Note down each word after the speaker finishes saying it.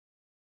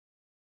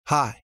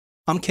Hi,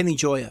 I'm Kenny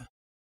Joya.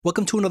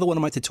 Welcome to another one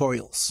of my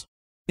tutorials.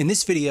 In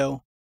this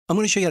video, I'm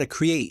going to show you how to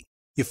create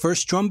your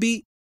first drum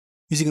beat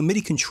using a MIDI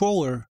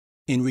controller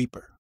in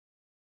REAPER.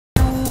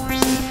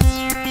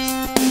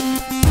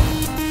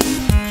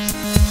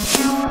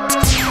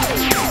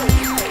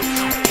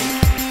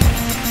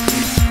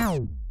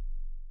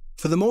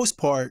 For the most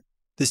part,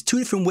 there's two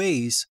different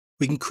ways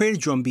we can create a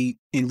drum beat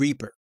in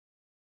REAPER.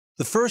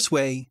 The first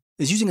way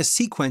is using a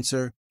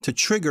sequencer to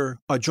trigger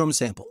our drum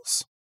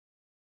samples.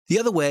 The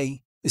other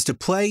way is to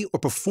play or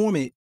perform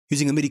it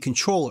using a MIDI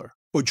controller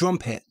or drum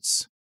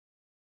pads.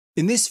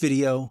 In this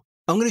video,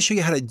 I'm going to show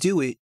you how to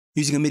do it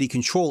using a MIDI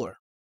controller.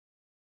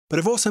 But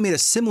I've also made a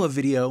similar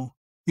video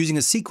using a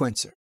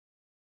sequencer.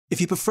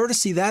 If you prefer to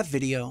see that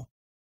video,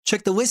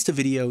 check the list of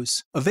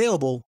videos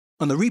available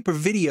on the REAPER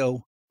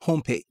video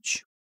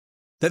homepage.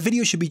 That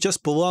video should be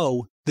just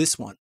below this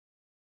one.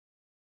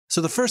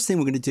 So the first thing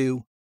we're going to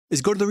do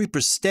is go to the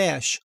REAPER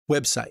Stash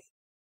website.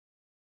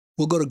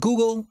 We'll go to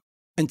Google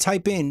and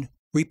type in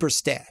REAPER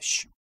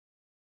Stash.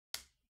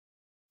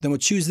 Then we'll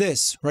choose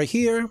this right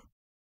here.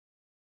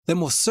 Then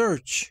we'll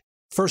search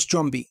first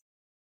drum beat.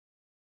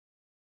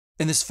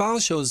 And this file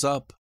shows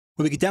up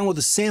where we can download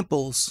the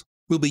samples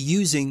we'll be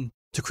using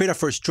to create our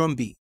first drum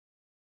beat.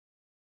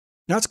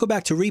 Now let's go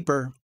back to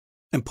REAPER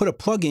and put a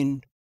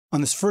plugin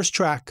on this first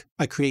track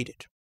I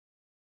created.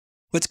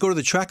 Let's go to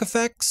the track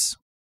effects.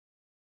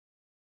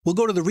 We'll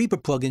go to the REAPER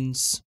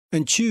plugins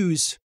and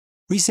choose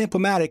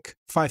Resamplematic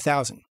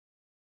 5000,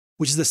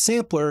 which is the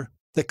sampler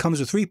that comes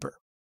with REAPER.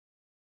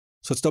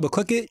 So let's double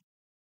click it.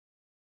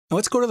 Now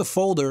let's go to the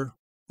folder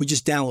we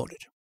just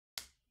downloaded.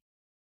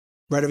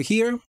 Right over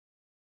here.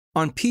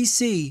 On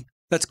PC,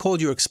 that's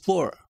called your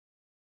Explorer.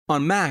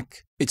 On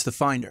Mac, it's the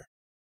Finder.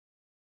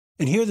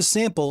 And here are the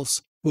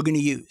samples we're going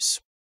to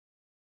use.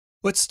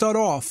 Let's start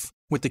off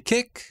with the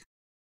kick.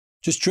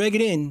 Just drag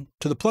it in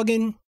to the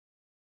plugin. And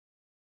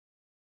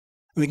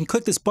we can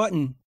click this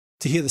button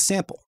to hear the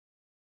sample.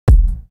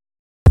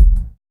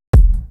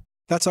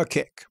 That's our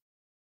kick.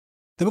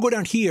 Then we'll go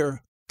down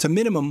here to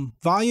minimum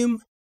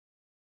volume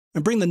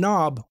and bring the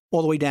knob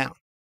all the way down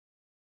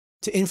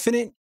to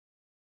infinite.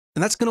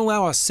 And that's going to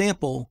allow our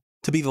sample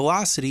to be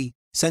velocity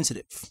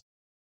sensitive.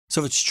 So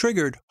if it's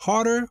triggered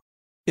harder,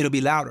 it'll be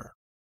louder.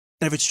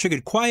 And if it's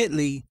triggered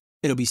quietly,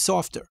 it'll be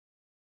softer.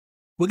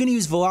 We're going to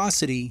use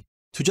velocity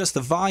to adjust the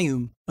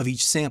volume of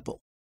each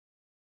sample.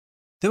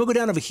 Then we'll go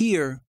down over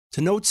here to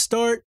note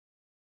start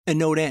and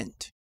note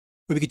end,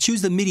 where we can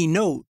choose the MIDI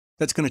note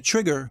that's going to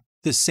trigger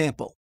this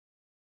sample.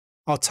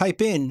 I'll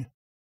type in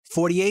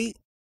 48,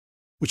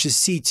 which is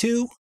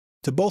C2,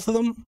 to both of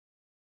them.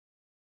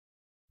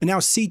 And now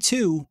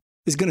C2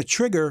 is going to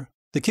trigger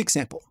the kick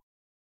sample.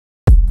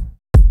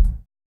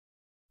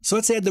 So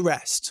let's add the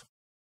rest.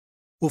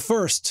 We'll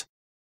first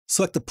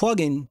select the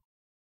plugin,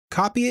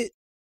 copy it,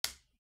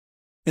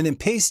 and then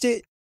paste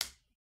it.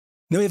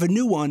 Now we have a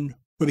new one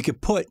where we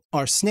could put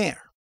our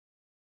snare.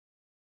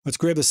 Let's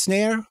grab the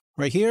snare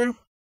right here,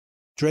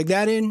 drag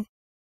that in,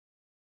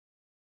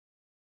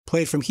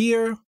 play it from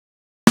here.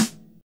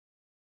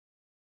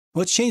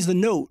 Let's change the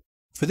note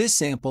for this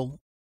sample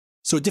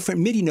so a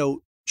different MIDI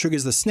note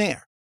triggers the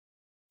snare.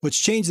 Let's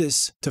change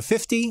this to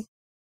 50,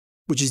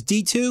 which is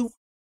D2.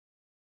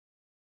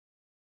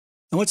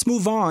 And let's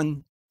move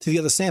on to the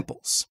other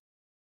samples.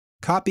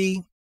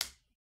 Copy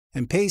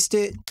and paste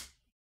it.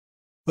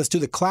 Let's do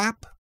the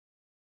clap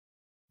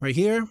right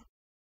here.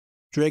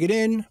 Drag it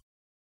in.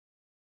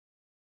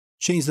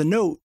 Change the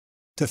note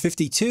to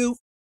 52,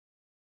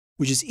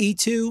 which is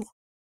E2.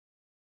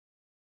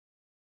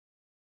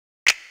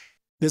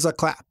 There's our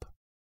clap.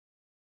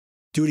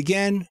 Do it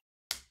again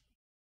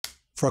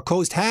for a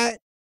closed hat.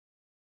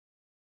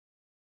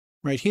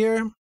 Right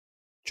here.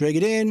 Drag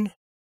it in.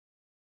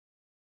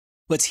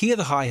 Let's hear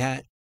the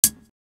hi-hat.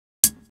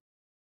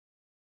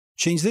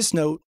 Change this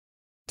note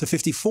to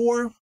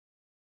 54,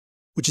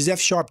 which is F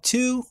sharp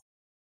 2.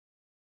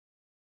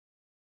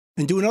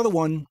 And do another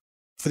one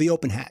for the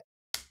open hat.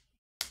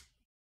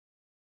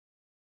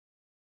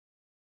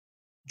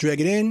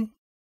 Drag it in.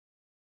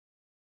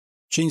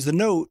 Change the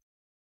note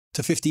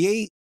to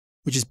 58,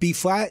 which is B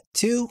flat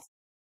 2.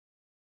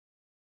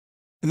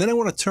 And then I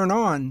want to turn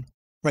on,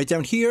 right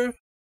down here,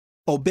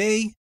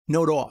 obey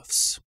note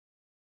offs.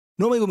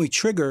 Normally when we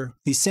trigger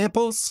these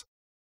samples,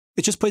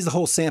 it just plays the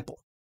whole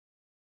sample.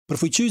 But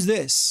if we choose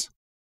this,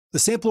 the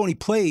sample only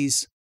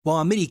plays while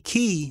our MIDI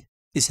key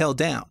is held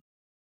down.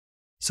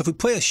 So if we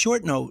play a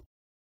short note,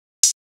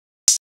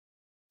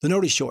 the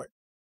note is short,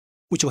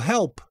 which will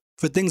help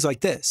for things like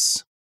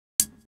this,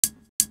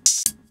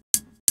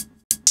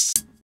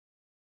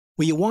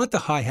 where you want the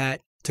hi-hat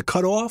to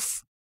cut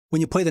off when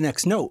you play the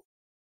next note.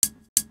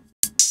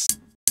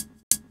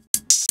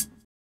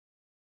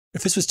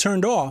 If this was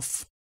turned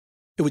off,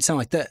 it would sound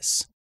like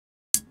this,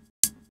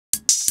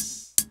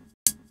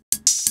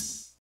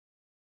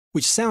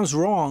 which sounds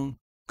wrong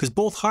because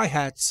both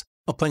hi-hats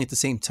are playing at the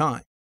same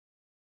time.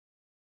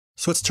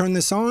 So let's turn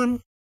this on,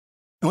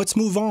 and let's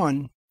move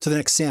on to the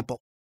next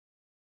sample.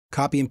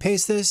 Copy and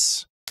paste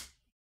this.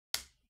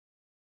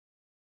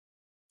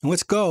 And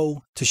let's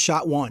go to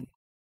shot 1,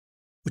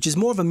 which is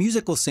more of a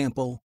musical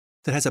sample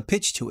that has a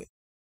pitch to it.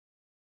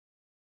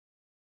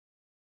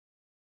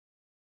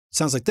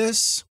 Sounds like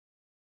this.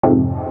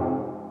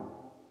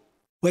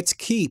 Let's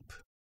keep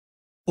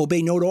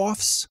obey note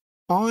offs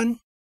on.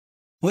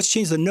 Let's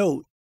change the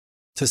note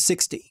to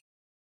 60,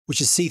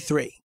 which is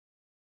C3.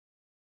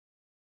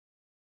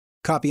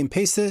 Copy and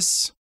paste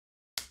this.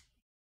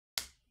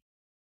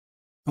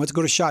 And let's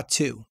go to shot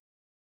 2.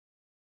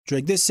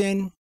 Drag this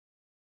in.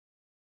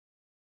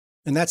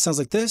 And that sounds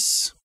like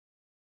this.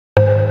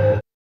 And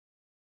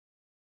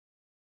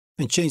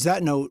change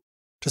that note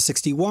to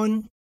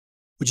 61,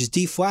 which is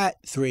D flat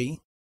 3.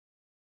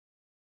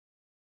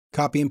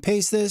 Copy and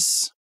paste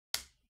this.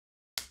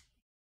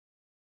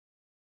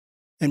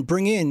 And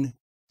bring in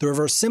the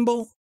reverse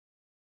cymbal,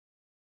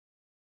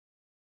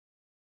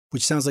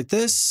 which sounds like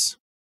this.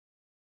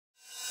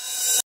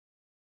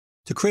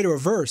 To create a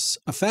reverse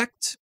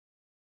effect,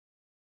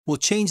 we'll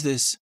change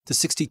this to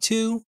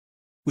 62,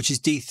 which is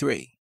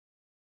D3.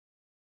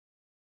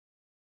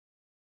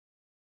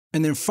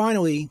 And then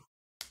finally,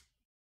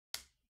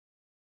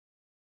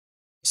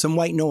 some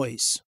white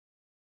noise,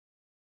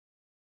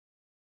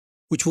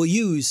 which we'll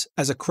use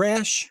as a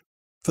crash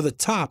for the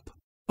top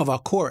of our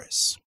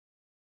chorus,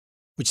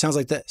 which sounds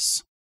like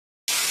this.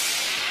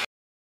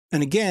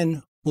 And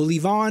again, we'll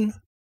leave on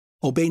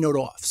obey note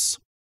offs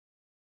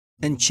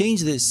and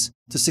change this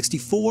to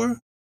 64,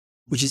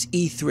 which is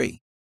E3.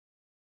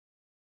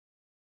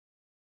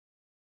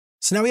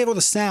 So now we have all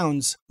the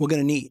sounds we're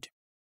going to need.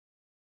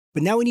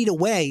 But now we need a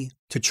way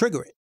to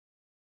trigger it.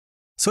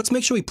 So let's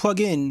make sure we plug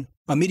in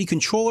a MIDI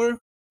controller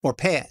or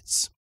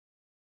pads.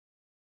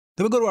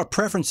 Then we'll go to our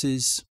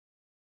preferences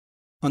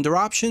under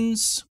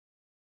options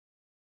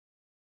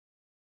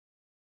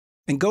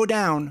and go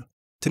down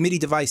to MIDI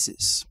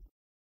devices.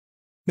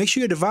 Make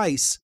sure your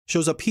device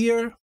shows up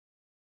here,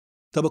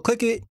 double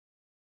click it,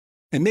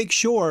 and make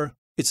sure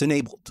it's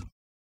enabled.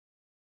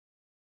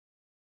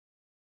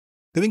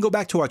 Then we can go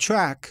back to our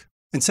track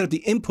and set up the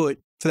input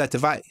for that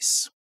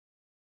device.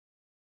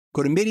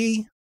 Go to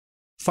MIDI,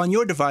 find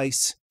your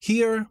device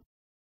here,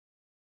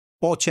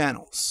 all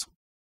channels.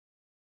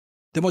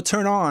 Then we'll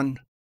turn on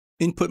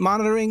input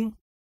monitoring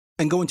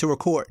and go into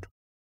record.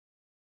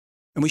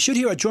 And we should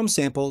hear our drum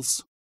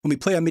samples when we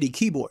play our MIDI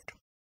keyboard.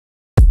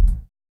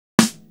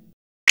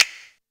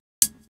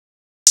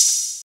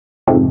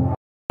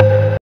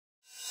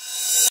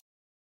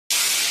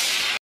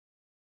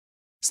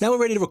 So now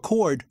we're ready to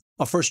record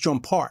our first drum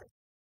part.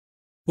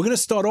 We're going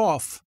to start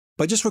off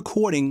by just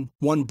recording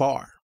one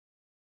bar.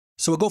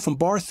 So we'll go from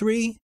bar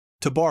 3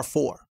 to bar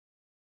 4.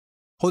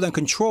 Hold down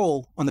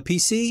Control on the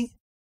PC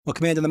or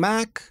Command on the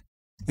Mac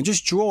and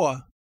just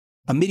draw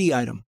a MIDI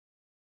item.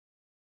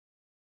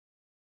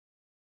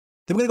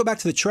 Then we're going to go back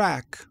to the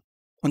track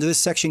under this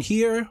section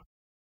here,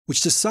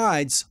 which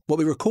decides what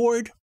we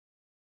record,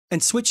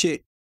 and switch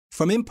it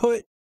from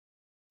input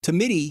to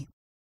MIDI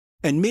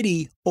and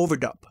MIDI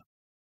overdub.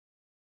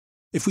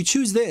 If we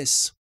choose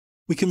this,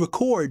 we can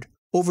record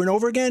over and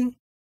over again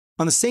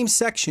on the same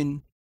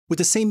section with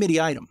the same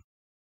MIDI item,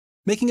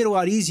 making it a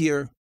lot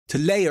easier to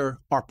layer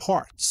our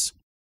parts,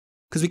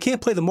 because we can't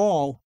play them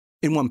all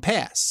in one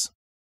pass.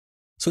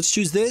 So let's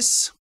choose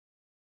this,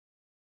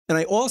 and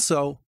I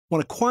also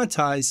want to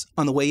quantize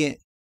on the way in,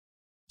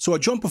 so our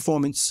drum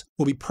performance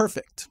will be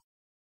perfect.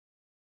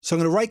 So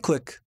I'm going to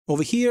right-click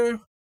over here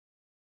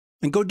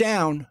and go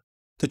down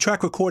to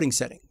Track Recording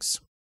Settings.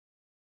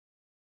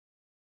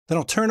 Then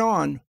I'll turn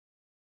on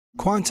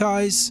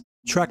Quantize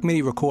Track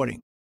MIDI Recording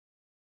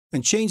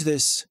and change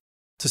this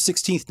to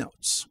 16th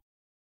notes.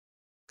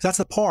 That's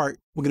the part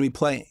we're going to be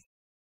playing.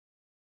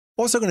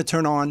 Also going to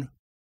turn on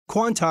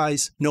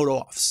Quantize Note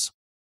Offs.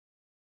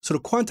 So to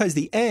quantize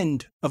the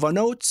end of our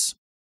notes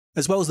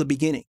as well as the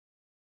beginning,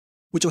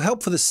 which will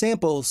help for the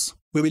samples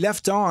where we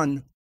left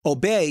on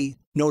obey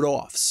note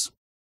offs,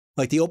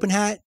 like the open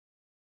hat.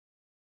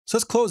 So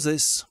let's close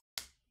this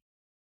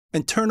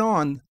and turn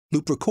on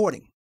loop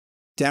recording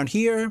down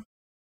here.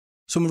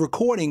 So when we're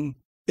recording,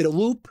 it'll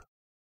loop.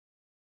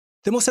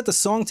 Then we'll set the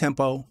song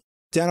tempo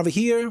down over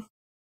here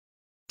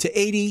to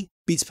 80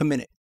 beats per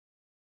minute.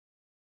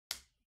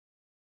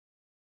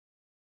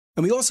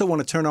 And we also want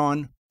to turn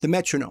on the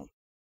metronome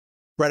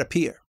right up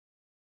here.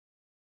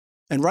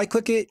 And right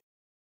click it.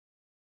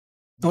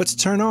 Now let's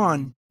turn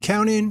on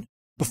count in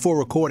before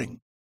recording. And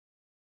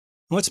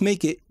let's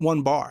make it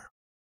 1 bar.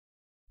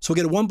 So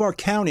we'll get a 1 bar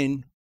count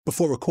in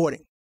before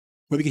recording,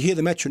 where we can hear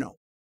the metronome.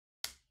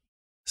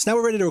 So now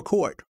we're ready to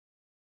record.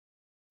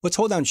 Let's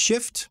hold down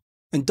Shift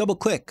and double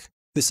click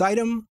this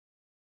item,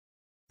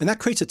 and that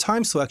creates a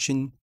time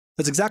selection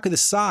that's exactly the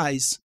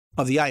size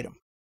of the item,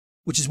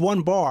 which is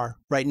 1 bar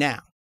right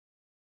now.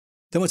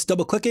 Then let's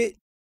double click it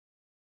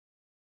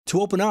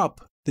to open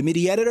up the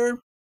MIDI editor, and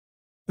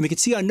we can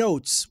see our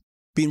notes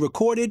being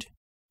recorded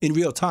in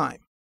real time.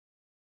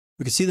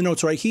 We can see the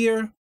notes right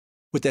here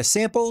with their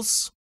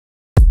samples.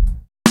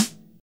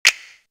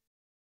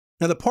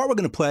 Now the part we're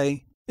going to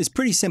play is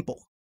pretty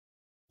simple.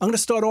 I'm going to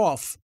start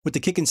off with the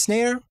kick and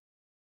snare,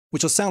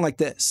 which will sound like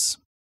this.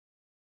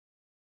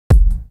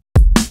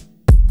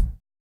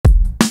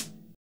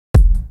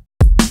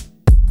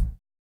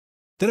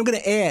 Then I'm going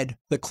to add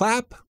the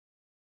clap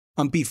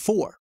on beat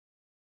 4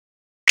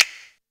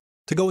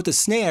 to go with the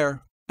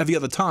snare every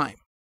other time.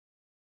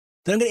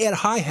 Then I'm going to add a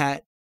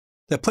hi-hat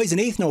that plays an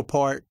 8th note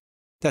part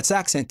that's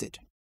accented.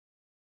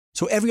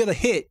 So every other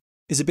hit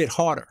is a bit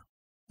harder,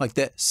 like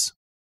this,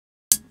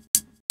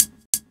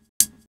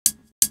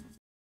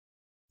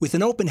 with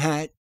an open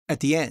hat at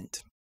the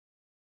end.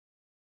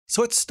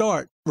 So let's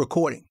start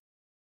recording.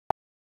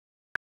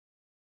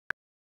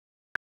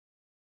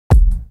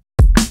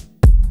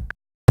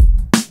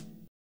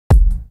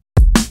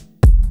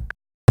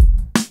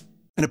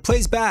 And it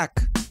plays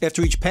back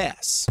after each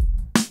pass.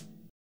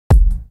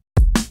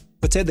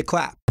 Let's add the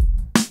clap.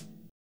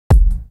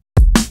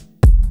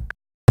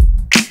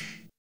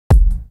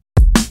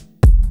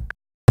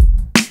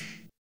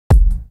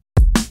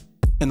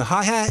 And the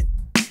hi-hat.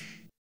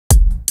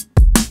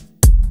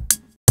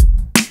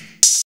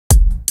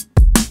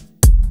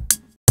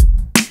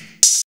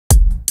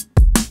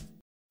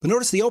 But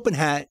notice the open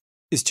hat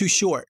is too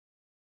short.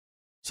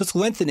 So let's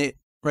lengthen it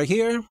right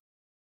here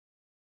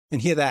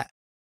and hear that.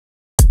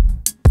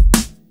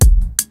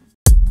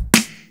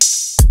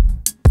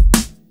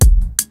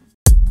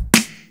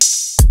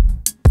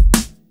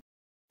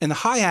 And the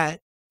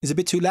hi-hat is a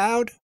bit too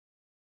loud.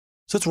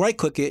 So let's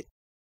right-click it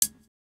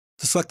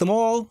to select them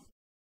all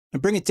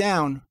and bring it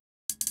down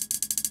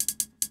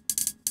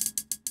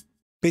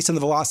based on the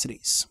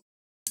velocities.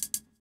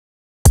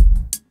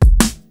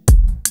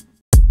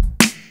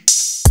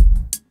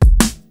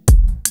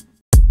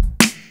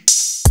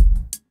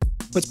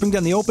 Let's bring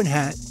down the open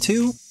hat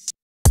too.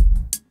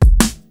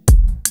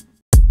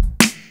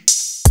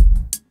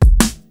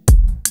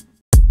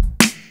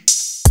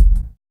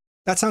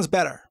 That sounds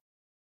better.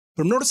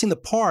 But I'm noticing the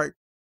part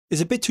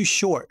is a bit too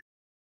short.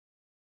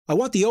 I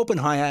want the open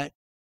hi-hat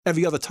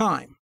every other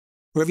time,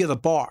 or every other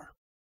bar.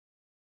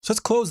 So let's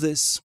close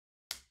this.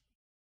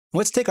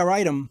 Let's take our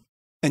item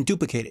and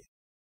duplicate it.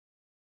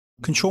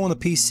 Control on the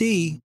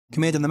PC,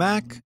 Command on the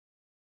Mac,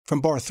 from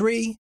bar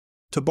 3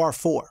 to bar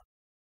 4.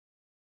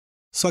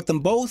 Select them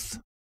both,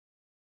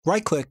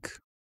 right-click,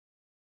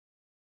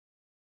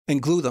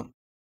 and glue them.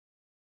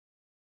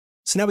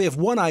 So now we have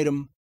one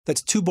item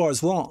that's 2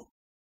 bars long.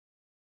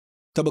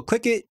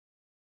 Double-click it,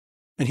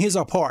 and here's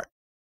our part.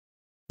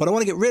 But I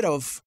want to get rid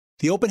of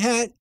the open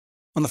hat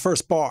on the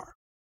first bar.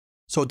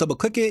 So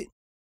double-click it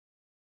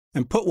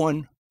and put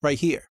one right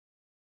here.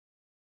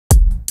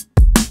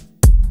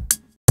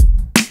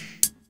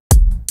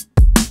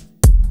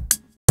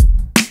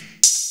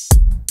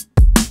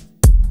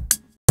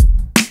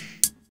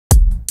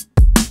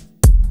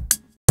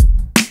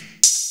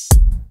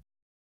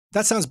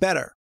 That sounds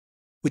better,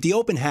 with the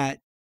open hat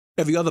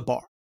every other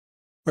bar,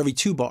 or every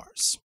 2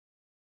 bars.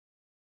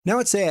 Now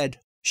let's add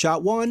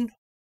shot 1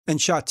 and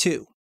shot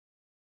 2.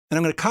 And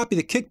I'm going to copy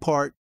the kick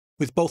part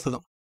with both of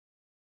them.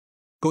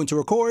 Go into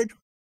record.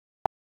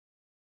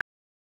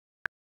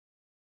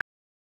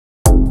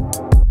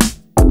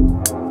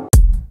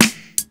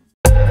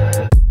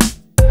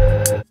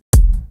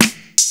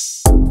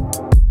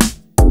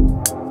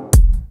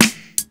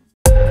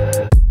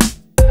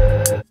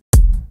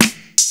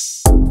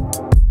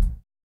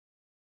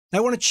 Now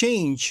I want to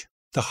change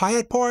the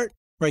hi-hat part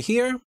right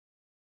here.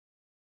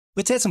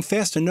 Let's add some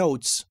faster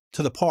notes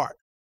to the part.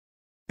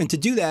 And to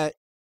do that,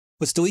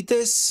 let's delete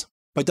this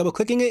by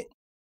double-clicking it.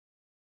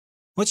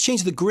 Let's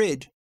change the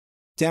grid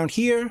down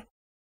here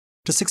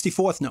to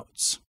 64th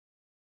notes.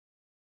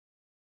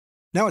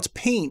 Now let's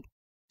paint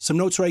some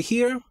notes right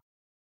here.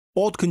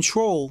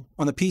 Alt-Control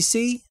on the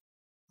PC,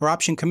 or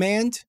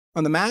Option-Command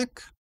on the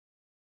Mac.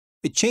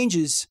 It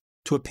changes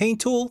to a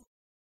paint tool,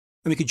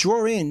 and we could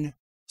draw in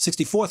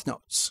 64th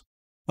notes,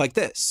 like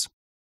this,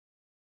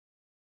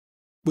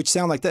 which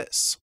sound like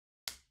this.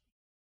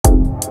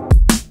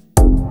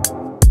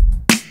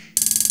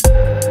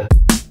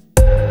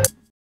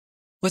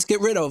 Let's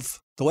get rid of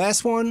the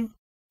last one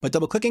by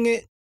double-clicking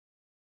it.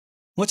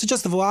 Let's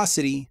adjust the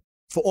velocity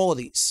for all of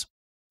these.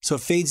 So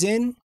it fades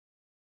in.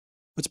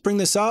 Let's bring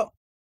this up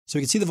so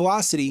we can see the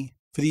velocity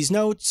for these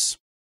notes.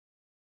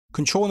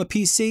 Control on the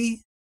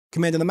PC,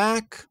 Command on the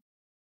Mac,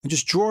 and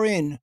just draw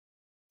in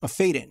a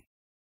fade in.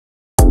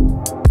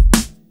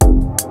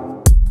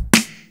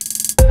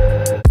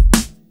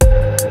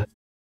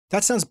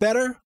 That sounds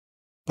better,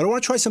 but I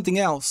want to try something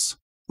else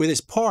where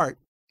this part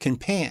can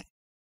pan.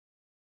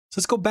 So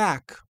let's go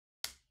back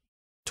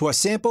to our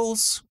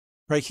samples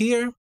right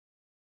here. And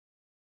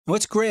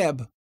let's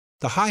grab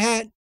the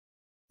hi-hat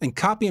and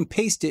copy and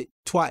paste it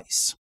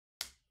twice.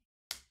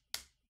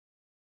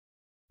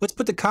 Let's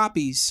put the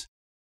copies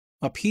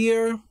up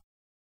here.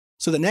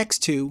 So the next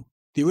two,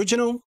 the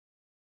original,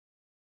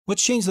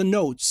 let's change the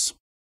notes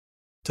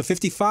to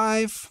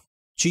 55,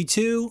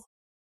 G2,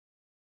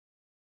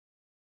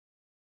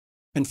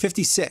 and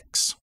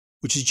 56,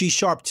 which is G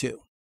sharp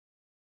 2.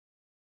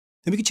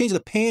 Then we can change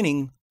the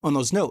panning on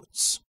those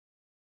notes.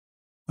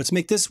 Let's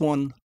make this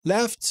one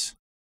left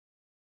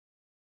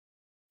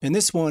and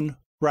this one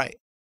right.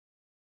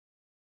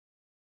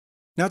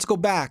 Now let's go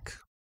back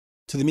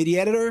to the MIDI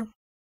editor.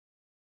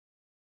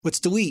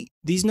 Let's delete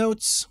these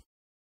notes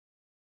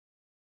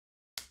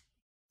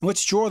And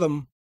let's draw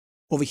them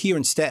over here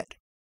instead,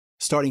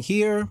 starting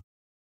here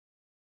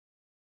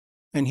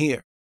and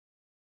here.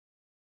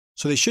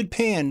 So they should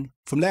pan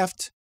from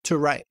left to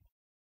right.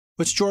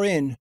 Let's draw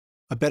in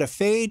a better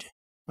fade,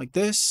 like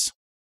this.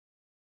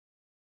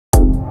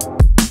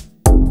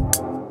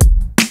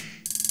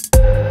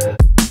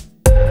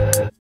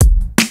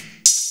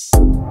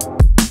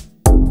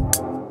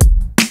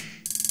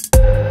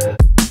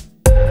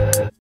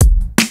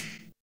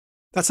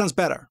 That sounds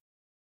better.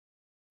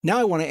 Now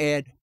I want to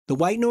add the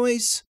white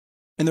noise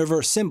and the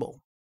reverse cymbal.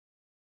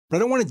 But I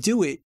don't want to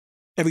do it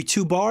every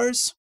 2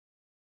 bars.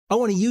 I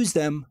want to use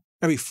them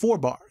every 4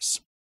 bars.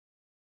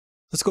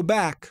 Let's go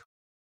back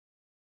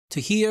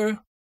to here,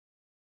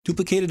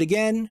 duplicate it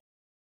again,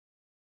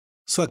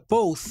 select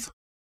both,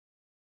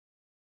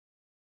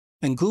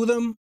 and glue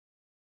them.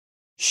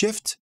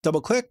 Shift,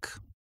 double click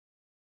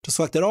to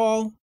select it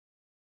all,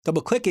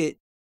 double click it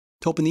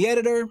to open the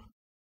editor,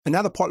 and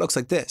now the part looks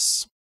like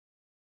this.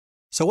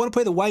 So I want to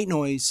play the white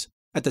noise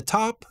at the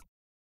top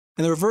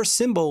and the reverse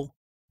cymbal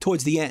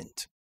towards the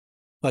end,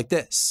 like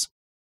this.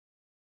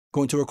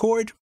 Going to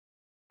record.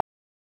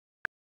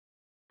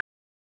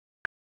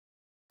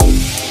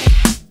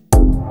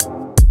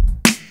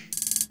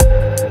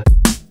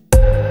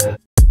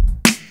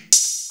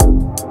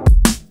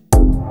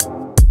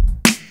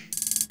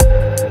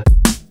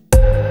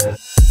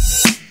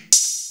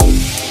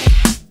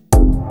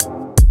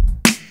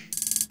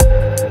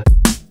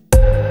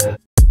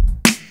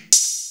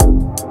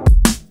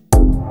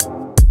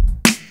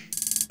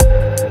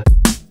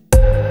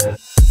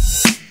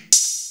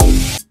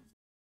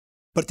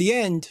 But at the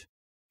end,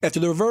 after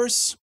the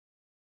reverse,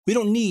 we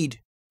don't need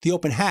the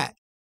open hat.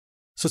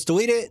 So let's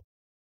delete it,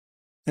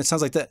 and it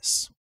sounds like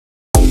this.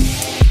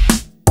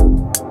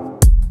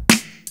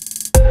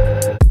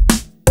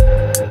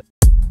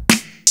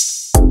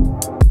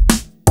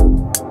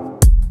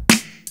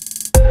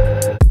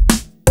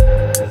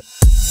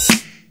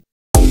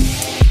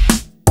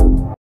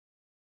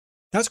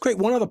 Now let's create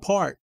one other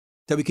part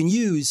that we can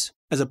use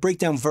as a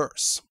breakdown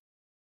verse,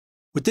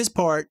 with this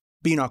part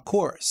being our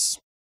chorus.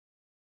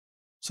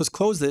 So let's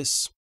close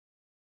this,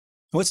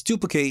 and let's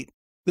duplicate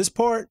this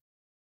part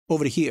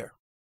over to here.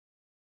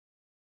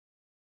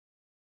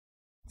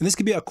 And this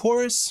could be our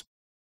chorus,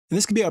 and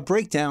this could be our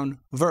breakdown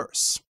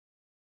verse.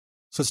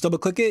 So let's double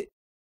click it,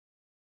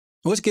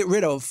 and let's get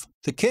rid of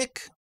the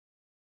kick,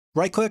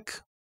 right click,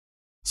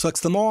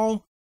 select them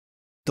all,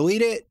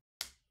 delete it.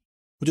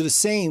 We'll do the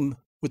same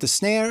with the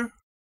snare,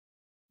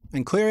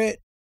 and clear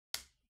it.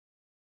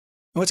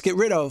 And let's get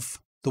rid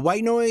of the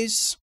white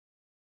noise.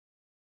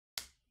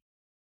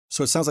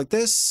 So it sounds like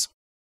this.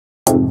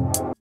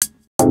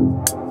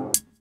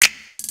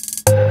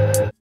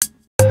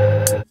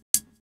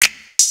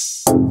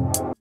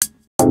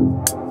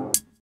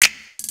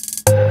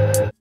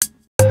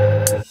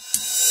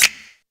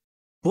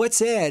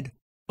 Let's add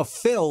a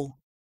fill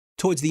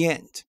towards the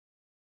end,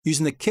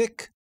 using the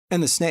kick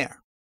and the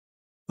snare,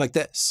 like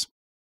this.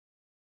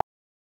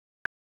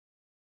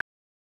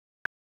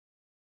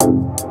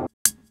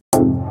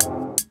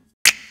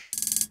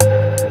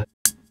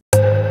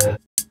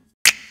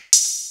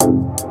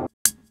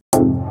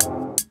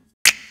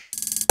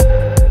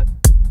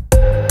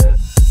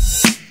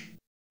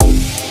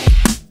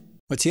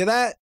 Let's hear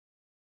that.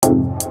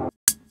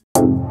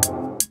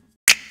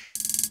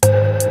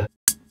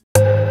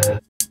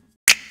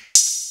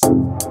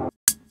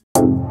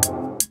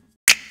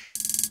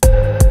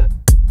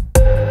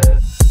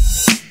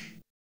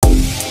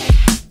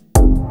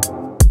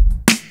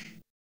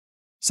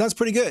 Sounds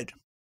pretty good.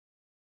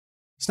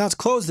 So now let's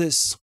close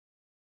this.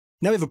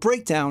 Now we have a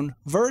breakdown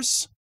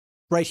verse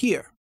right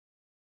here.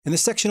 And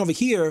this section over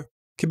here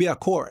could be our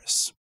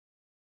chorus.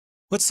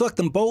 Let's select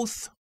them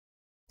both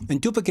and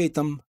duplicate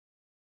them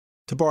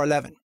to bar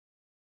 11.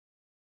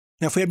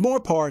 Now if we had more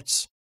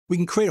parts, we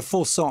can create a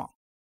full song.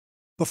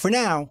 But for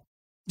now,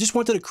 I just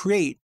wanted to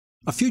create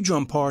a few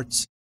drum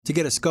parts to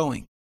get us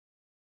going.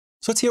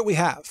 So let's hear what we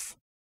have.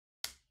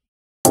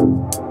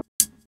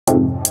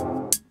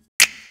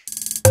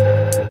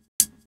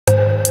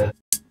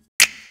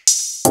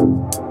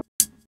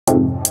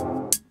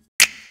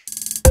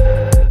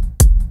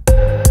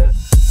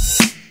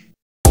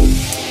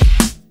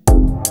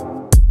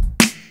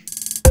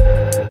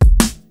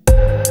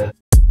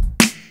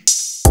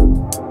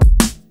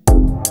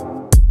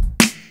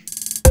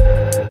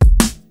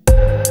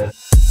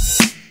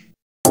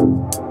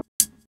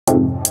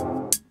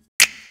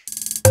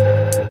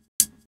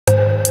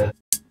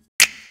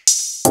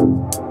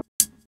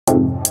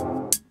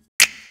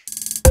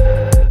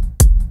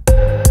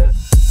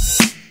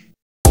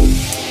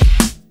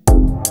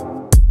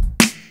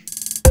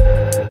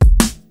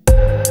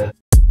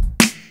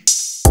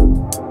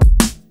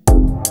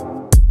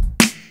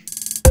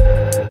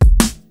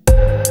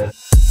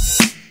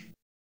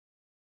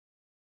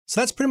 So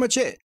that's pretty much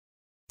it.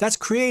 That's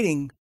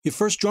creating your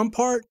first drum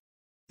part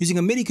using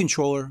a MIDI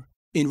controller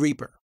in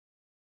Reaper.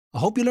 I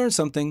hope you learned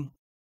something,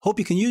 hope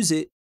you can use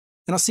it,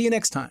 and I'll see you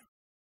next time.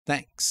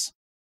 Thanks.